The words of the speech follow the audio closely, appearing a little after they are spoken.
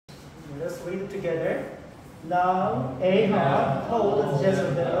Let's read it together. Now Ahab told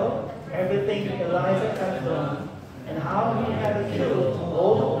Jezebel everything Elijah had done, and how he had killed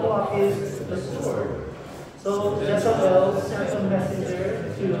all the prophets with the sword. So Jezebel sent a messenger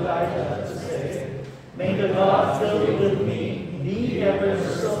to Elijah to say, "May the God deal with me, be ever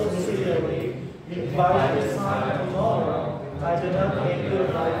so severely, if by this time tomorrow I do not make your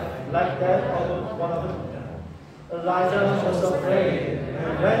life like that of one of them." Elijah was afraid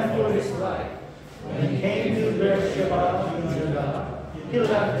and ran for his life. When he came to Beersheba in Judah, he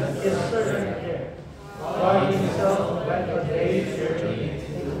left his servant there, while he himself went a day's journey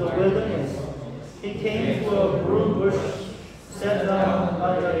into the wilderness. He came to a broom bush, sat down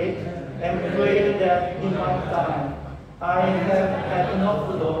under it, and prayed that he might die. "I have had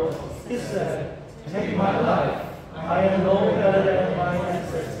enough, Lord," he said. "Take my life. I am no better than my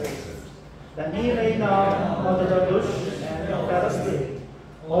ancestors." Then he lay down under the bush and fell asleep.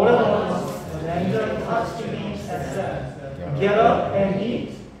 All at once, an angel touched him and said, "Get up and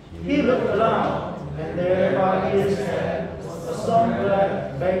eat." He looked around, and there by his head was some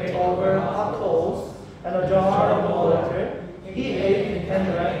bread baked over hot coals and a jar of water. He ate and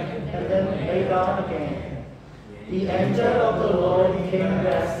drank, and then lay down again. The angel of the Lord came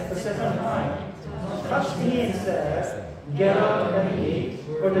back the second time, touched me and said, "Get up and eat,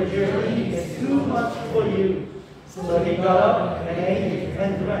 for the journey is too much for you." So he got up and ate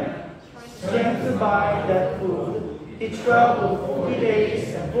and drank. Strengthened by that food, he traveled 40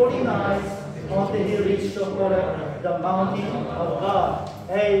 days and 40 nights until he reached the mountain of God.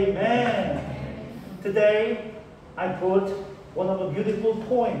 Amen. Today, I brought one of the beautiful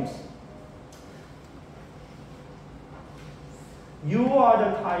poems. You are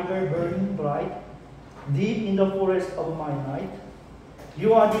the tiger burning bright, deep in the forest of my night.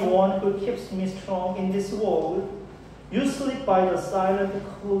 You are the one who keeps me strong in this world. You sleep by the silent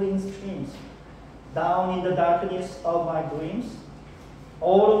cooling streams, down in the darkness of my dreams.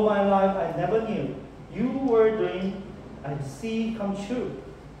 All of my life I never knew you were doing I'd see come true.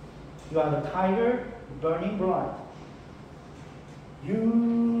 You are the tiger burning bright.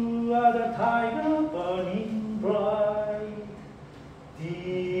 You are the tiger burning bright,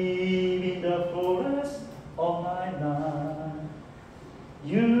 deep in the forest of my night.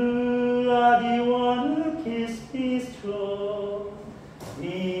 You are the one who keeps me strong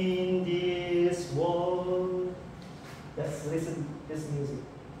in this world. Let's listen to this music.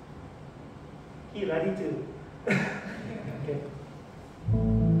 You ready to? Okay.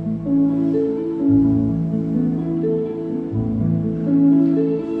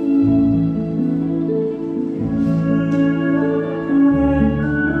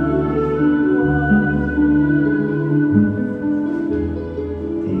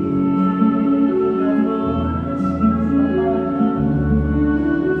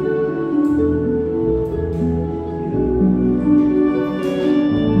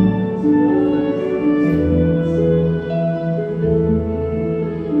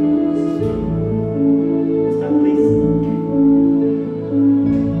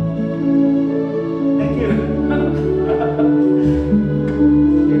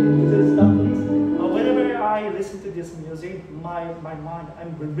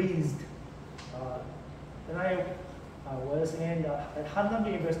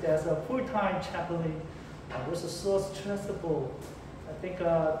 As a full-time chaplain, it was so stressful. I think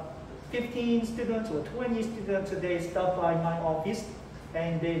 15 students or 20 students a day stopped by my office,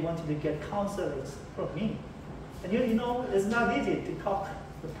 and they wanted to get counseling from me. And you know, it's not easy to talk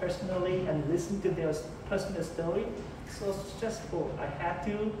personally and listen to their personal story. It's so stressful. I had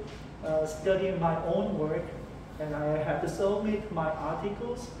to study my own work, and I had to submit my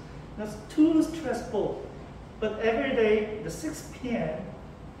articles. It's too stressful. But every day, the 6 p.m.,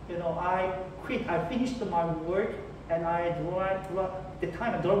 you know, I quit. I finished my work, and the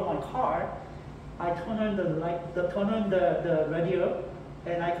time I drove my car, I turn on the light, turn on the radio,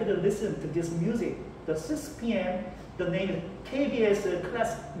 and I could listen to this music. The 6 p.m. the name is KBS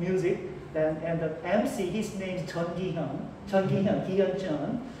classic music, and the MC, his name is Daejeon,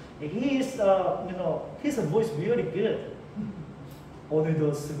 Daejeon. He is, you know, his voice really good.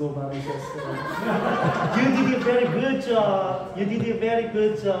 오늘도 수고 많으셨어요. You did a very good job. You did a very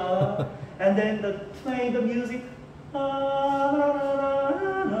good job. And then playing the music.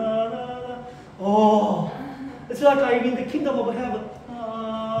 Oh, it's like I'm in the kingdom of heaven.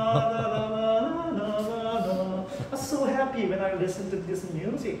 I'm so happy when I listen to this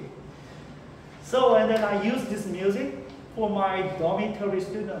music. So, and then I use this music for my dormitory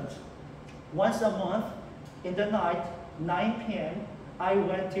students. Once a month, in the night, 9 p.m., I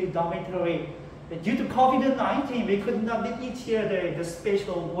went to dormitory Due to COVID-19, we could not meet each year the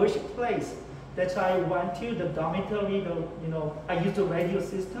special worship place. That's why I went to the dormitory. I used the radio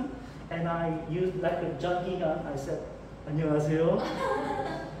system, and I used like a jogging on. I said, "안녕하세요."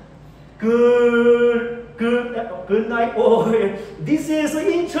 Good night, all. This is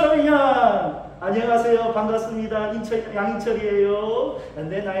Inchol. 안녕하세요, 반갑습니다. 양인철이에요. And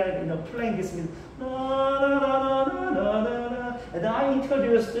then I, playing this music. And then I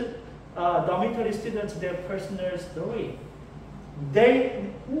introduced dormitory students their personal story. They,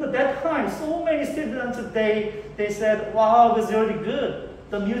 that time, so many students, they said, wow, it was really good.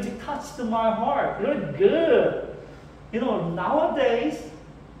 The music touched my heart, really good. Nowadays,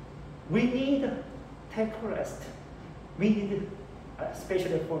 we need to take a rest. We need,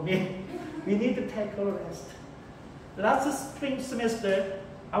 especially for me, we need to take a rest. Last spring semester,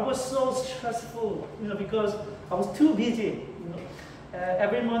 I was so stressful, because I was too busy.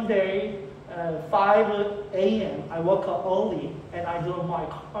 Every Monday, 5 a.m., I woke up early and I drove my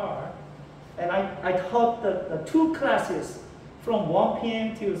car. And I taught the 2 classes from 1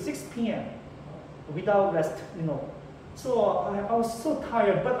 p.m. to 6 p.m. without rest, So I was so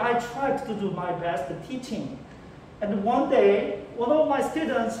tired, but I tried to do my best teaching. And one day, one of my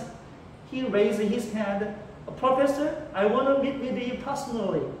students, he raised his hand, "Professor, I want to meet with you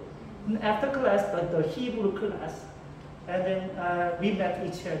personally." And after class, the Hebrew class, and then we met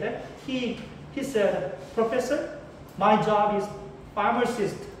each other. He said, "Professor, my job is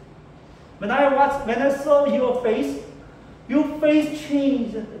pharmacist. When I saw your face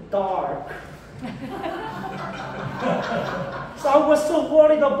changed dark." So I was so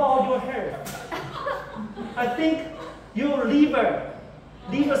worried about your health. I think your liver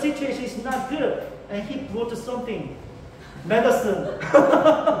situation is not good. And he brought something, medicine.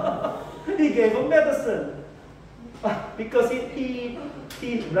 He gave a medicine. Because he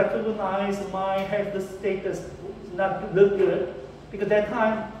recognized my health status not look good. Because that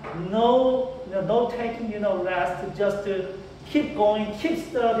time, no taking, rest, just to keep going, keep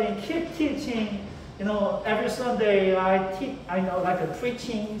studying, keep teaching. Every Sunday I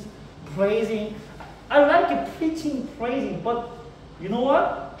preaching, praising. I like preaching, praising, but you know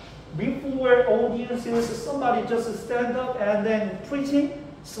what? Before audiences, somebody just stand up and then preaching,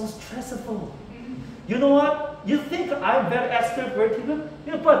 so stressful. You know what? You think I'm very extroverted,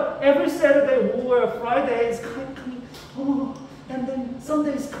 but every Saturday or Friday is coming, and then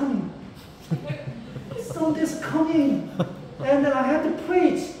Sunday is coming. Sunday's coming, and then I have to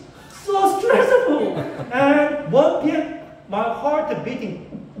preach. So stressful. And 1 p.m., my heart beating.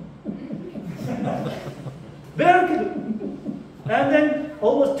 Very good. And then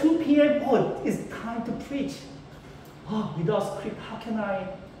almost 2 p.m., it's time to preach. Without script, how can I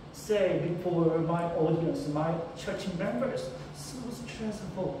say before my audience, my church members? So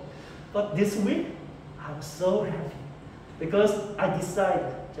stressful. But this week, I was so happy because I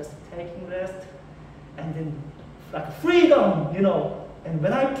decided just taking rest and then like freedom, And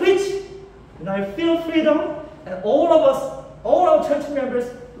when I preach, when I feel freedom, and all of us, all our church members,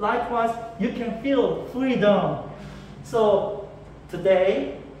 likewise, you can feel freedom. So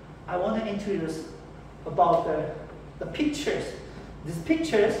today, I want to introduce about the pictures. These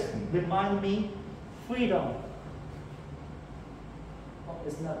pictures remind me freedom.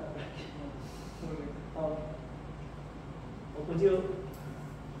 It's not. Would you?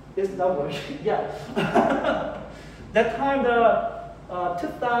 It's not working. Yeah. That time,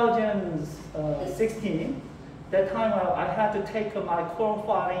 2016. That time I had to take my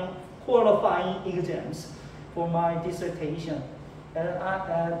qualifying exams for my dissertation. And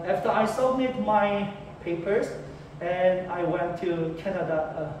after I submit my papers, and I went to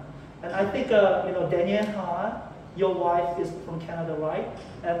Canada. And I think Daejeon, your wife is from Canada, right?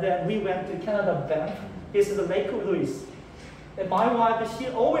 And then we went to Canada Banff. This is Lake Louise. And my wife, she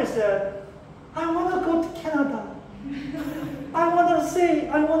always said, "I want to go to Canada. I want to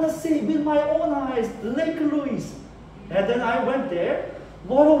see with my own eyes Lake Louise." And then I went there.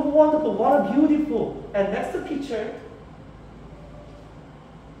 What a wonderful, what a beautiful. And next picture.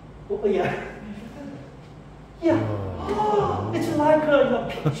 Oh, yeah. Yeah. It's like a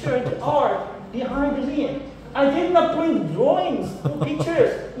picture art behind me. I did not bring drawings or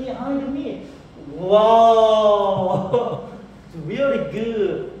pictures behind me. Wow. It's really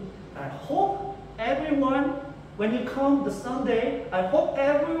good. I hope everyone, when you come the Sunday, I hope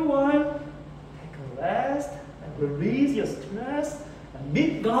everyone take a rest and release your stress and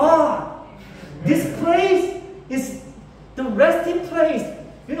meet God. This place is the resting place,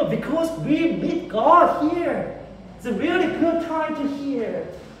 because we meet God here. It's a really good time to hear.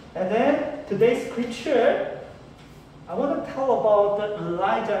 And then today's scripture, I want to tell about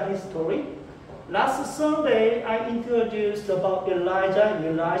Elijah, his story. last Sunday I introduced about Elijah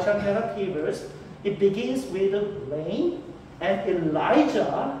narratives. It begins with rain, and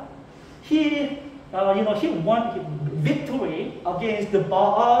Elijah, he won victory against the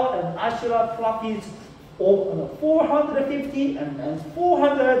Baal and Asherah prophets, 450 and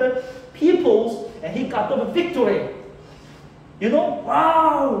 400 peoples, and he got the victory.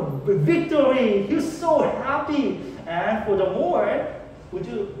 Wow, victory! He's so happy. And furthermore,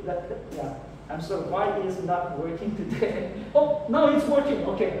 I'm sorry, why is it not working today? Oh, now it's working.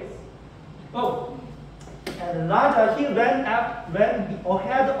 Okay. Oh, and Elijah, he ran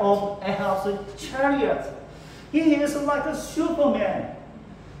ahead of Ahab's chariot. He is like a Superman.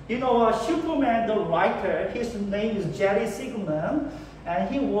 Superman, the writer, his name is Jerry Siegman, and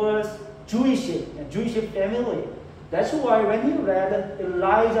he was Jewish, a Jewish family. That's why when he read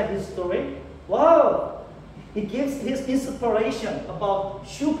Elijah, his story, wow, it gives his inspiration about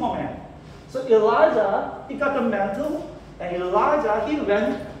Superman. So Elijah, he got the mantle, and Elijah, he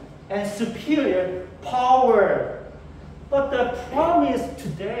went and superior power. But the problem is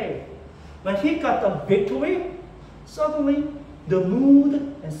today, when he got the victory, suddenly the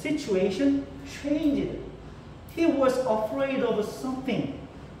mood and situation changed. He was afraid of something.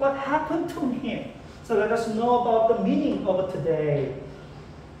 What happened to him? So let us know about the meaning of today.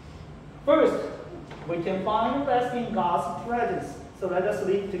 First, we can find rest in God's presence. So let us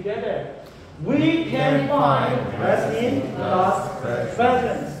read together. We can find rest in God's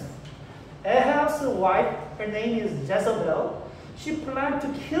presence. Ahab's wife, her name is Jezebel, she planned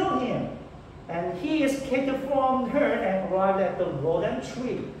to kill him. And he escaped from her and arrived at the Rodem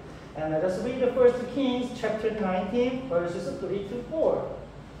tree. And let us read the 1 Kings chapter 19, verses 3 to 4.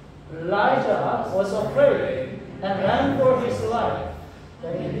 Elijah was afraid and ran for his life.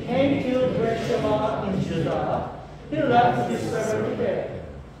 When he came to Beersheba in Judah, he left his servant there.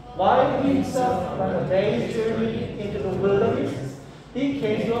 While he himself went a day's journey into the wilderness, he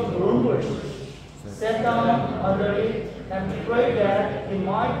came to a broom bush, sat down under it, and prayed that he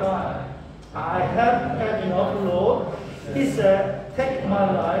might die. I have had enough, Lord. He said, take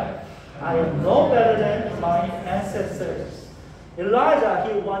my life. I am no better than my ancestors.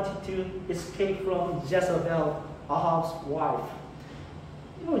 Elijah, he wanted to escape from Jezebel, Ahab's wife.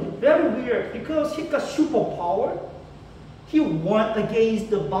 Very weird, because he got superpower. He won against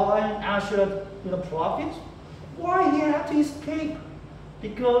the Baal and Asherah prophets. Why he had to escape?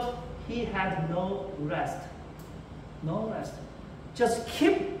 Because he had no rest. No rest. Just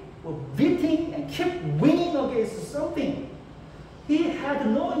keep beating and keep winning against something. He had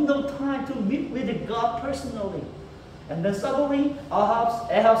no time to meet with God personally. And then suddenly,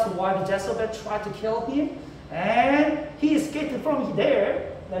 Ahab's wife Jezebel tried to kill him, and he escaped from there.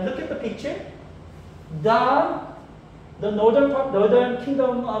 Now look at the picture. Down the northern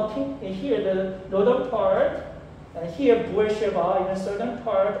kingdom here, the northern part, and here Beersheba in the southern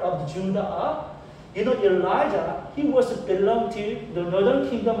part of Judah. Elijah, he belonged to the northern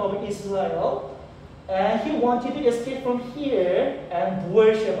kingdom of Israel, and he wanted to escape from here and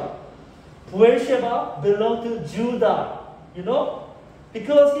Beersheba. Beersheba belonged to Judah,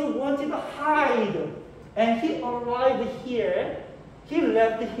 because he wanted to hide. And he arrived here. He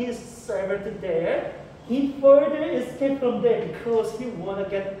left his servant there. He further escaped from there because he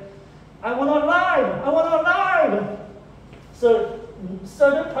I want to alive. So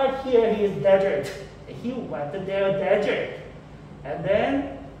southern part here, he is desert. He went to their desert. And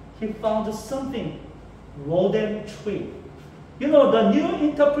then he found something, Rodem tree. The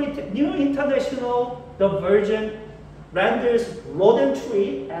New International, the version renders Rodem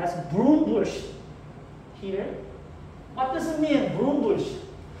tree as broom bush. Here, what does it mean, broom bush?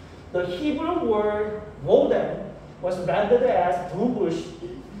 The Hebrew word Rodem was rendered as broom bush.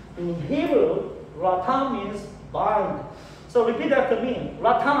 In Hebrew, ratam means bind. So repeat after me,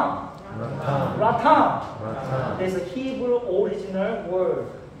 ratam. Ratam is a Hebrew original word.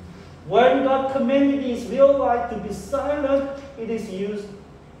 When God commanded the Israelites to be silent, it is used,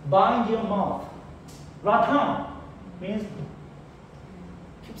 bind your mouth. Ratam means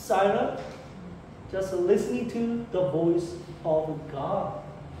keep silent, just listening to the voice of God.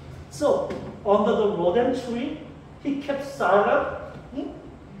 So, under the Rodem tree, he kept silent,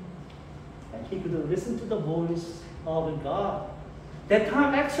 and he could listen to the voice of God. That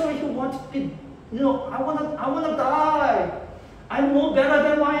time, actually, he wanted to be, I want to die. I'm no better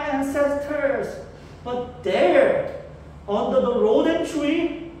than my ancestors. But there, under the Rodem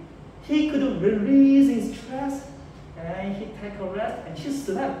tree, he could release his stress, and he take a rest, and he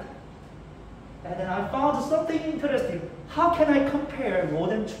slept. And then I found something interesting. How can I compare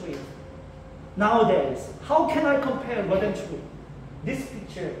Rodem tree? Nowadays, how can I compare Rodem tree? This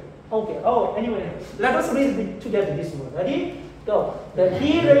picture. Okay. Oh, anyway, let us read together this word. Ready? Go. That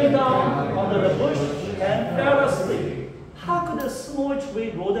he lay down under the bush and fell asleep. How could a small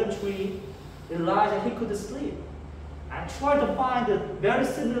tree, Rodem tree, Elijah, he could sleep? I tried to find a very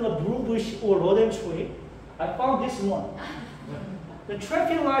similar blue bush or Rodem tree. I found this one. The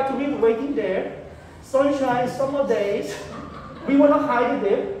traffic light, we waiting there. Sunshine, summer days. We want to hide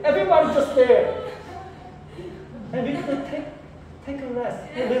there. Everybody just there. And we could take a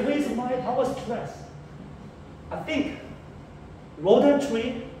rest. And we raise our stress. I think Rodem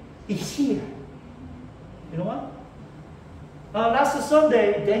tree is here. You know what? Last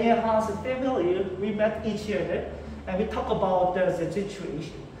Sunday, Daejeon's family, we met each other and we talked about the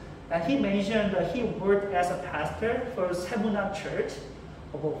situation. And he mentioned that he worked as a pastor for Semuna Church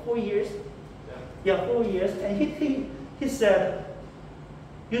over 4 years. Yeah, 4 years. And he said,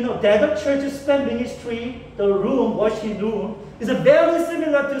 you know, Daedeok Church's spam ministry, the room, washing room, is very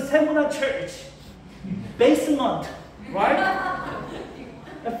similar to Semuna Church. Basement, right?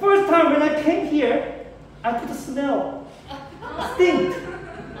 The first time when I came here, I could smell stink.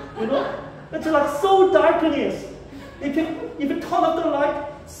 You know? It's like so darkness. If you turn off the light,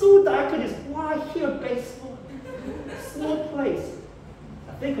 so darkness. Why here basement? Small place.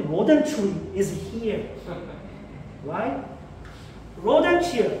 I think Rodem tree is here. Right? Rodem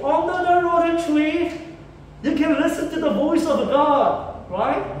tree. Under the Rodem tree, you can listen to the voice of God.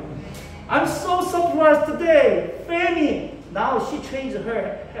 Right? I'm so surprised today. Fanny, now she changed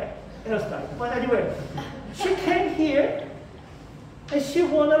her hairstyle. But anyway, she came here and she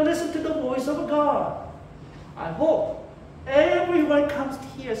want to listen to the voice of God. I hope everyone comes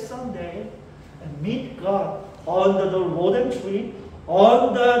here someday and meet God under the Rodem tree,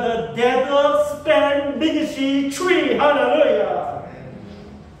 under the Daedeok spam ministry tree. Hallelujah.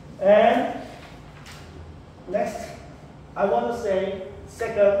 And next, I want to say,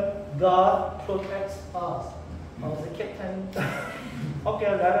 second, God protects us. Oh, the captain. Okay,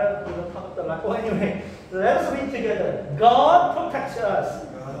 we'll talk the light. Oh, anyway, let's read together. God protects us.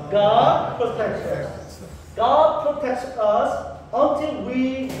 God protects us. God protects us until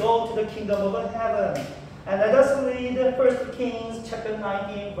we go to the kingdom of heaven. And let us read 1 Kings chapter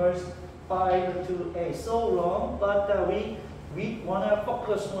 19, verse 5 to 8. So long, but we want to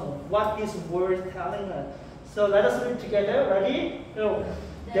focus on what this word telling us. So let us read together. Ready? Go.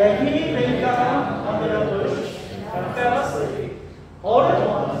 Then he lay down under the bush and fell asleep. All at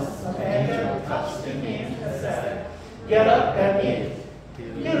once, an angel touched him and said, "Get up and eat."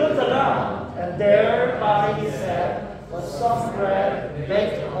 He looked around, and there by his head was some bread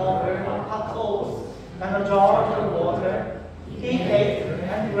baked over hot coals and a jar of water. He ate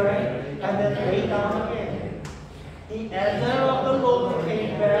and drank, and then lay down again. The angel of the Lord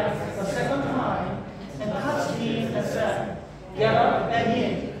came back a second time and touched him and said, "Get up and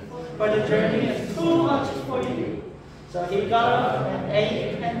eat, for the journey is too much for you." So he got up and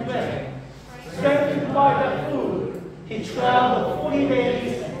ate and drank. Strengthened by the food, he traveled 40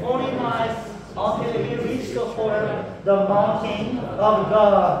 days and 40 nights until he reached the Horeb, the mountain of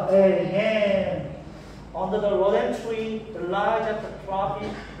God. Amen. Under the Rodem tree, Elijah the prophet,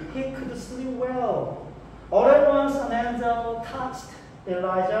 he could sleep well. All at once an angel touched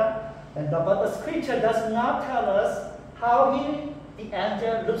Elijah, but the scripture does not tell us how the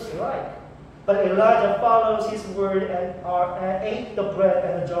angel looks like. But Elijah follows his word and ate the bread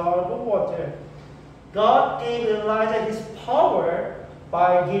and a jar of water. God gave Elijah his power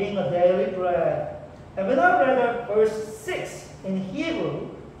by giving a daily bread. And when I read verse 6 in Hebrew,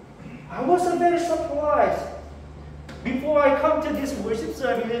 I was very surprised. Before I come to this worship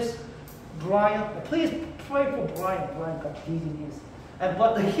service, Brian, please pray for Brian. Brian got dizziness.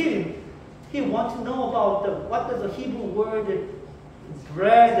 But he wants to know about what does the Hebrew word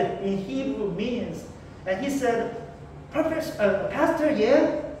bread in Hebrew means. And he said, Pastor,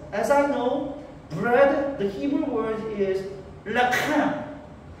 yeah, as I know, bread, the Hebrew word is lachem.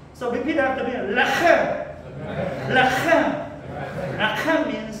 So repeat after me, lachem. Lachem. Lachem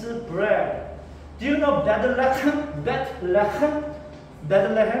means bread. Do you know Bethlehem? Bethlehem?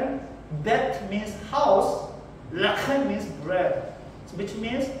 Bethlehem? Bet means house. Lachem means bread. So which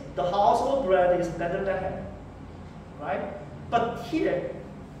means the house of bread is Bethlehem. Right? But here,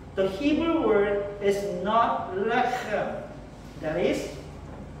 the Hebrew word is not lechem. That is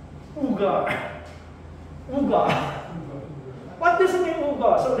ugar. Ugar. What does it mean,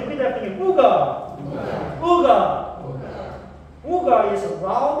 ugar? So repeat after me. Ugar. Ugar. Ugar is a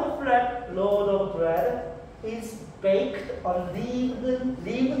round, flat load of bread. It's baked on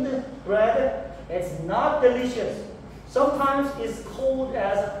leavened bread. It's not delicious. Sometimes it's called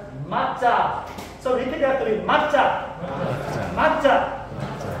as matzah. So repeat after me. Matzah. Matzah.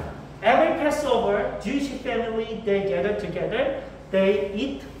 Every Passover, Jewish family, they gather together, they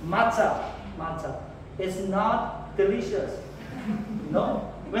eat matzah. Matzah. It's not delicious. No.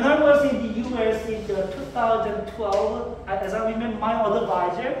 When I was in the US in 2012, as I remember, my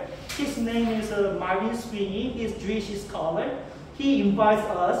advisor, his name is Marvin Sweeney, he's a Jewish scholar. He invites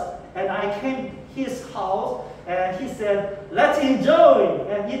us, and I came to his house, and he said, let's enjoy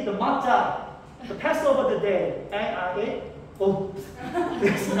and eat the matzah, the Passover day. And I ate, oh,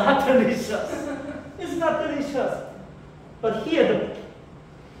 it's not delicious. It's not delicious. But here, the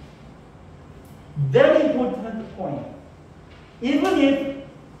very important point. Even if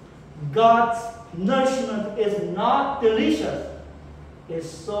God's nourishment is not delicious, it's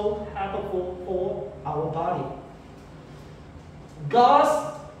so helpful for our body.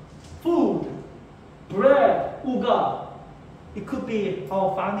 God's food, bread, uga, it could be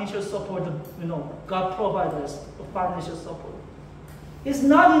our financial support. God provides us financial support. It's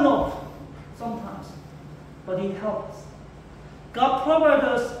not enough sometimes, but it helps. God provides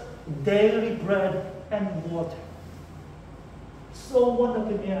us daily bread and water. So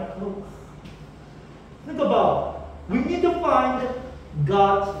wonderful miracle. Think about, we need to find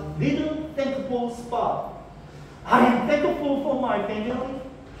God's little thankful spot. I am thankful for my family.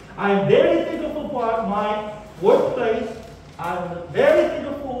 I am very thankful for my workplace. I am very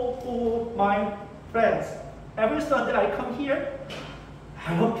thankful for my friends. Every Sunday I come here,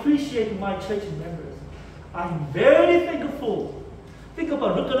 I appreciate my church members. I am very thankful. Think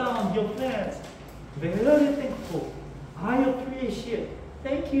about, look around your friends. Very thankful. I appreciate.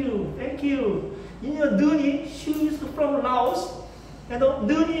 Thank you, thank you. Duni, she's from Laos.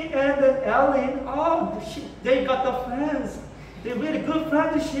 Duni and Ellen, they got the friends. They really good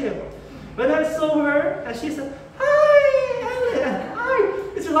friendship. When I saw her, and she said, hi, Ellen, hi.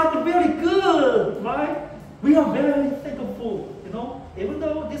 It's like very good, right? We are very thankful, Even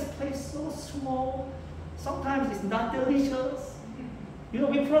though this place is so small, sometimes it's not delicious.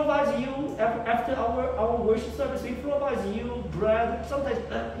 We provide you, after our worship service, we provide you bread. Sometimes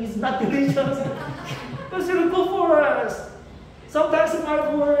it's not delicious. But it's really good for us. Sometimes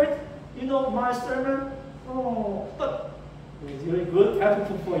my word, my sermon, but it's really good,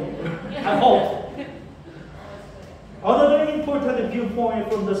 helpful for you. I hope. Another important viewpoint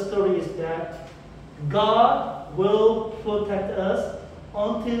from the story is that God will protect us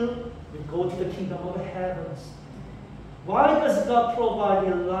until we go to the kingdom of the heavens. Why does God provide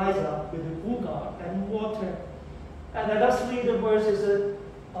Elijah with uga and water? And let us read the verses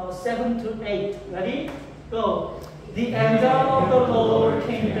 7 to 8. Ready? Go. The angel of the Lord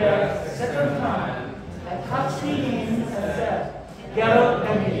came back the second time and touched him and said, get up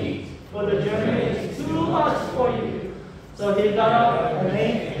and eat, for the journey is too much for you. So he got up and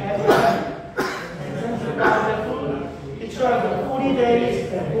ate and drank. And since he got the food, he traveled 40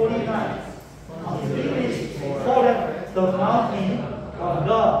 days and 40 nights until he reached the mountain of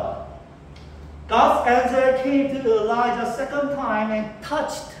God. God's angel came to Elijah second time and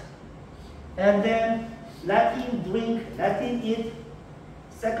touched, and then let him drink, let him eat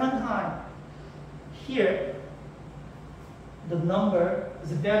second time. Here, the number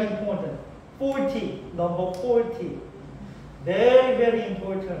is very important. 40, number 40. Very, very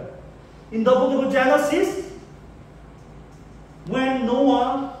important. In the book of Genesis, when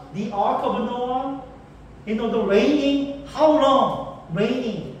Noah, the ark of Noah, the raining, how long?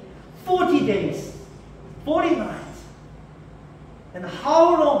 Raining 40 days, 40 nights. And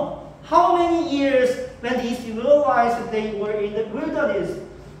how long? How many years when the Israelites they were in the wilderness?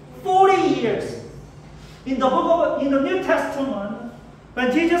 40 years. In the New Testament,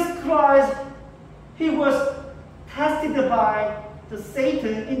 when Jesus Christ, he was tested by the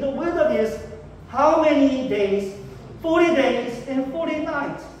Satan in the wilderness, how many days? 40 days and 40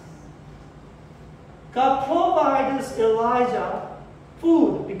 nights. God provides Elijah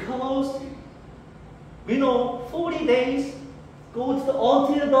food because 40 days go to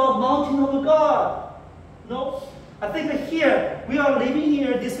until the mountain of God. I think here we are living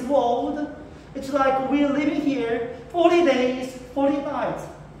here, this world. It's like we are living here 40 days, 40 nights.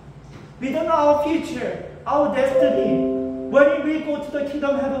 We don't know our future, our destiny. When we go to the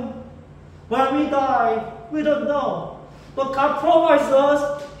kingdom of heaven, when we die, we don't know. But God provides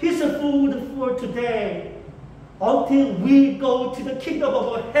us His food for today until we go to the kingdom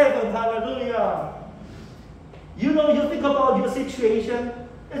of heaven. Hallelujah. You think about your situation.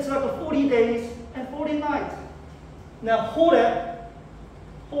 It's like 40 days and 40 nights. Now,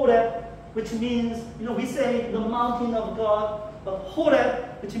 Rodem, which means, we say the mountain of God, but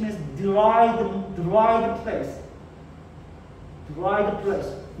Rodem, which means dried place. Dried place.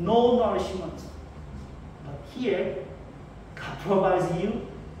 No nourishment. But here, God provides you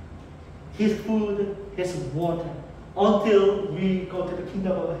His food, His water, until we go to the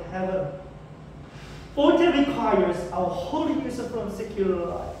kingdom of heaven. 40 requires our holiness from secular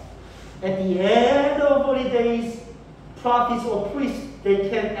life. At the end of 40 days, prophets or priests, they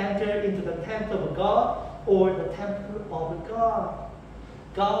can enter into the temple of God or the temple of God.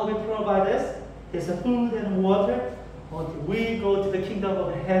 God will provide us His food and water until we go to the kingdom of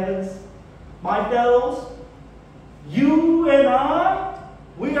the heavens. My fellows, you and I,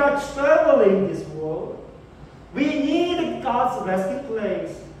 we are traveling this world. We need God's resting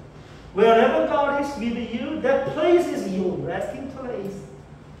place. Wherever God is with you, that place is your resting place.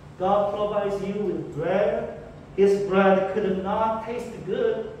 God provides you with bread. His bread could not taste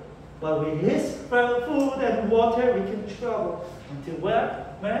good, but with His food and water, we can travel until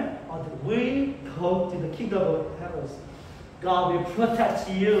where? When? Until we go to the kingdom of heavens. God will protect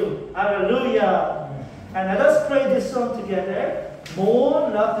you. Hallelujah. And let us pray this song together. More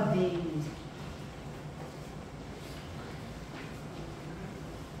love to thee.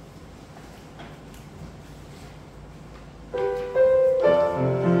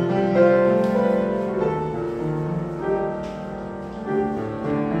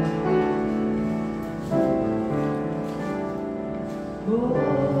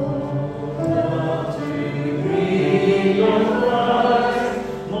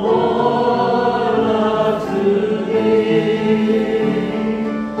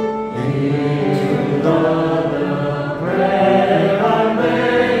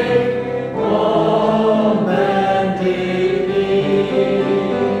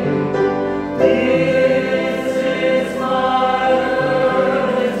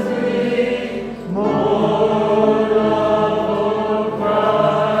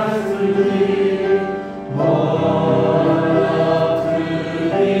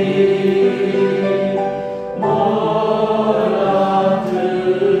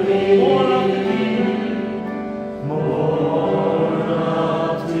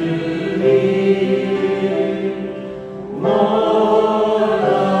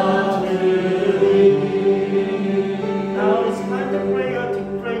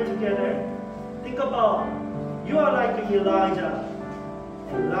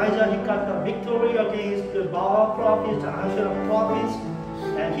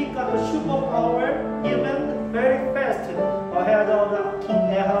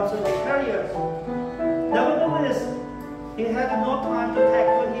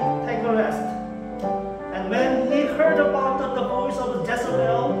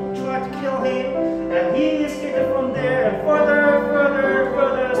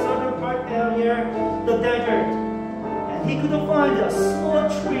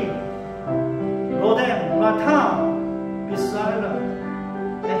 Rodem, be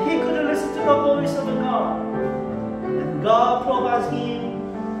silent. And he could listen to the voice of God. And God provides him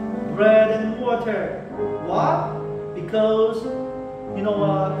bread and water. Why? Because,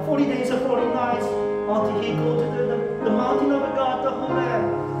 40 days and 40 nights until he goes to the mountain of God, the Horeb.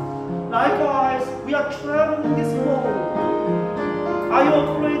 Likewise, we are traveling this world. Are you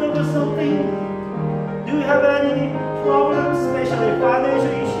afraid of something? Do you have any problems, especially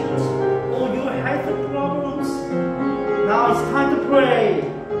financial issues, or your health problems? Now it's time to pray.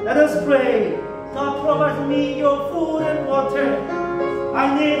 Let us pray. God, provide me your food and water.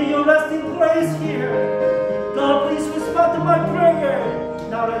 I need your resting place here. God, please respond to my prayer.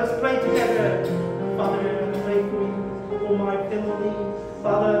 Now let us pray together. Father, I pray for my family.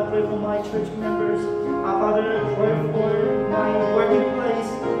 Father, I pray for my church members. Father, I pray for my working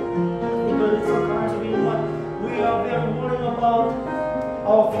place. Because sometimes we are very worried about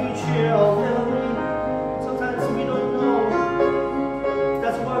our future, our family. Sometimes we don't know.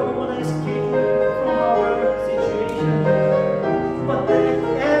 That's why we want to escape from our situation. But then at the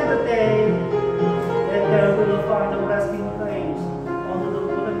end of the day, and there we will find a resting place under the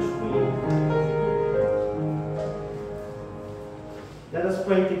golden tree. Let us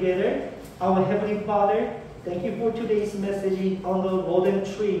pray together. Our Heavenly Father, thank you for today's message on the golden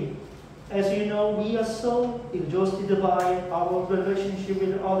tree. As you know, we are so exhausted by our relationship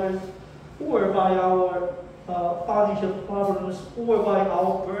with others, or by our financial problems, or by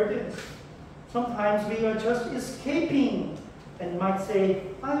our burdens. Sometimes we are just escaping and might say,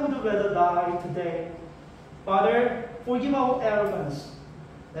 I would rather die today. Father, forgive our arrogance.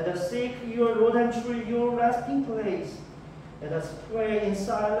 Let us seek your golden tree, your resting place. Let us pray in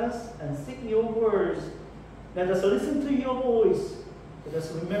silence and seek your words. Let us listen to your voice. Let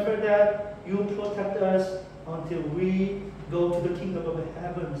us remember that you protect us until we go to the kingdom of the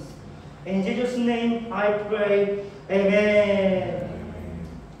heavens. In Jesus' name I pray. Amen.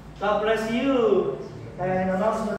 God bless you. And announcement.